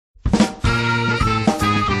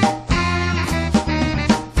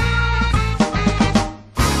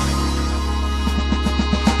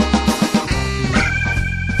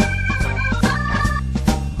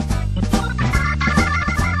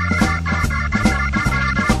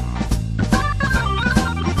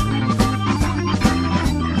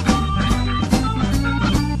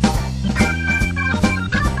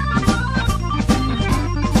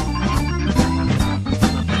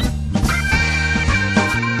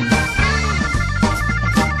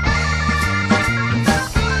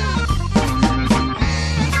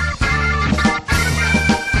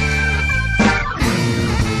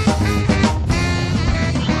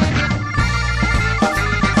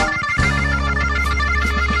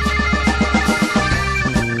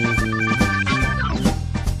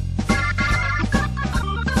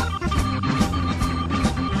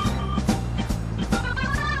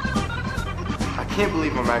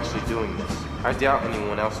actually doing this. I doubt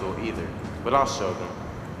anyone else will either, but I'll show them.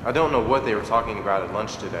 I don't know what they were talking about at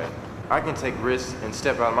lunch today. I can take risks and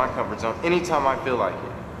step out of my comfort zone anytime I feel like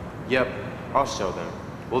it. Yep, I'll show them.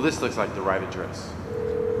 Well, this looks like the right address.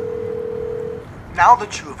 Now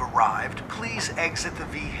that you have arrived, please exit the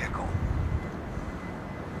vehicle.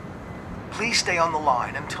 Please stay on the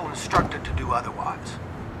line until instructed to do otherwise.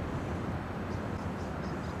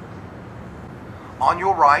 On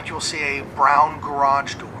your right, you'll see a brown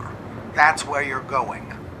garage door. That's where you're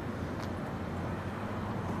going.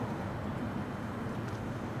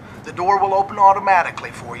 The door will open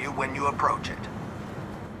automatically for you when you approach it.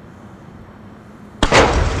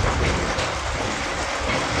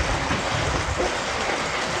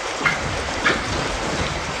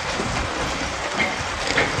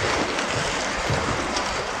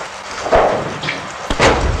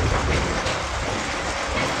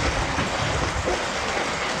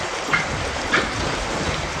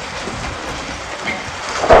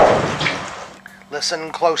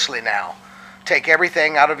 Listen closely now. Take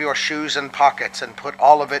everything out of your shoes and pockets and put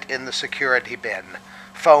all of it in the security bin,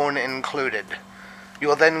 phone included. You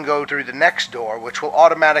will then go through the next door, which will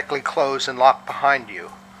automatically close and lock behind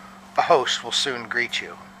you. A host will soon greet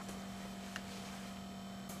you.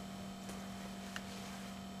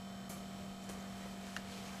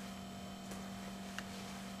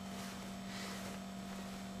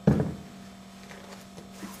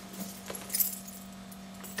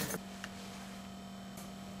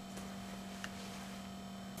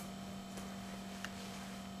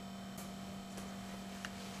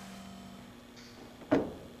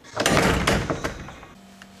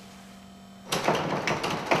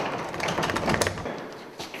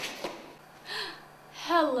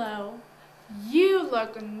 Hello. You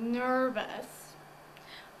look nervous.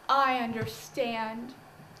 I understand.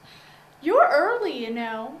 You're early, you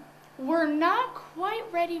know. We're not quite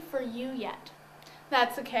ready for you yet.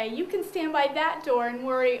 That's okay. You can stand by that door and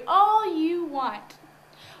worry all you want.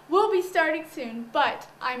 We'll be starting soon, but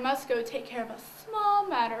I must go take care of a small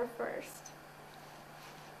matter first.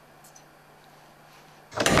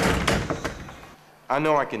 I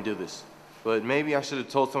know I can do this, but maybe I should have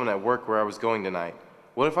told someone at work where I was going tonight.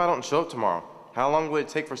 What if I don't show up tomorrow? How long would it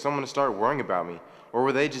take for someone to start worrying about me? Or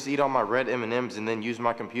would they just eat all my red M&Ms and then use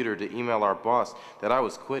my computer to email our boss that I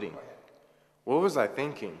was quitting? What was I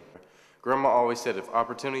thinking? Grandma always said if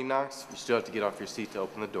opportunity knocks, you still have to get off your seat to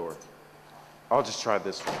open the door. I'll just try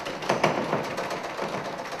this one.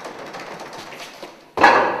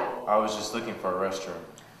 I was just looking for a restroom.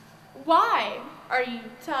 Why? Are you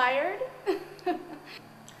tired?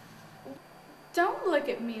 Don't look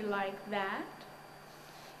at me like that.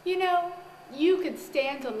 You know, you could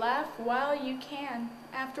stand to laugh while you can.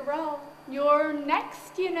 After all, you're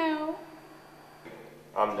next, you know.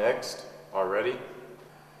 I'm next? Already?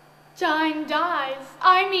 Time dies.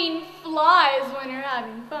 I mean flies when you're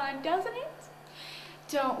having fun, doesn't it?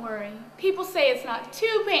 Don't worry. People say it's not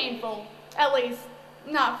too painful. At least,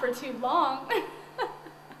 not for too long.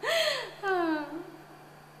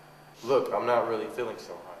 Look, I'm not really feeling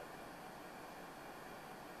so hot.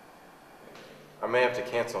 I may have to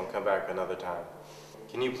cancel and come back another time.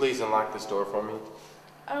 Can you please unlock this door for me?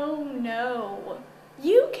 Oh no.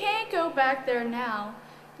 You can't go back there now.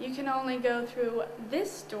 You can only go through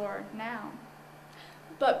this door now.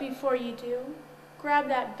 But before you do, grab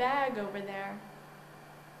that bag over there.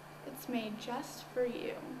 It's made just for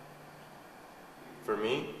you. For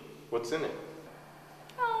me? What's in it?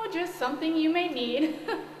 Oh, just something you may need.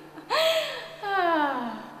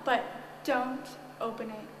 But don't open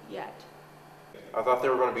it yet. I thought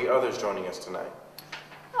there were going to be others joining us tonight.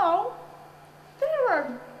 Oh, there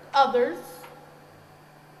are others.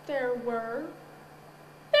 They're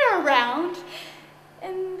around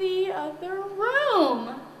in the other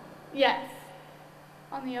room. Yes,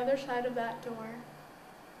 on the other side of that door.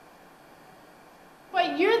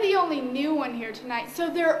 But you're the only new one here tonight, so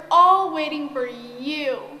they're all waiting for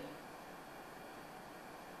you.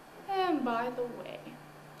 And by the way,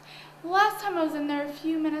 last time I was in there a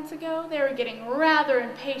few minutes ago, they were getting rather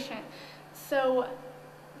impatient, so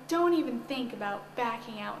don't even think about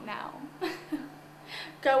backing out now.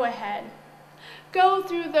 Go ahead. Go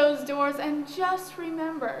through those doors and just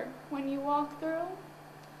remember, when you walk through,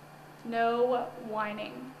 no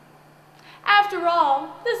whining. After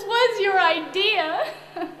all, this was your idea.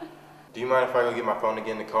 Do you mind if I go get my phone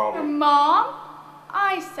again to call Your me? mom?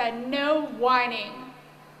 I said no whining.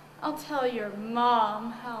 I'll tell your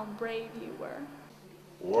mom how brave you were.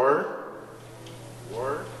 Word?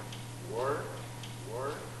 Word? Word?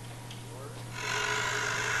 Word? Word?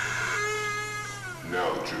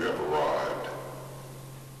 Now that you have arrived,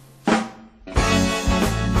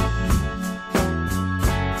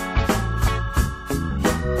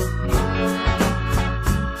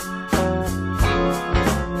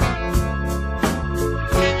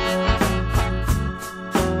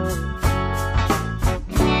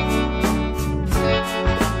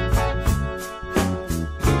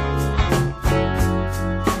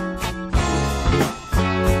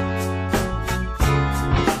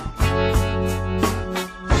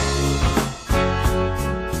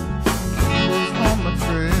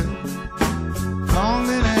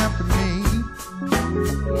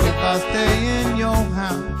 I'll stay in your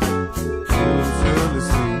house, you'll surely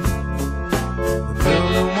see the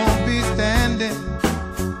building won't be standing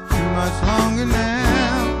too much longer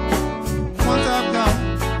now. Once I've gone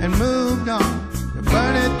and moved on, you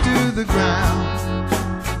burn it to the ground,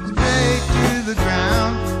 straight to the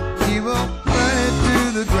ground. He will burn it to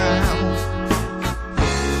the ground.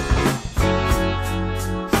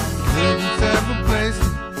 Live in several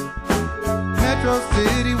places, metro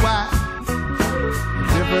city wide,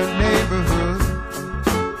 different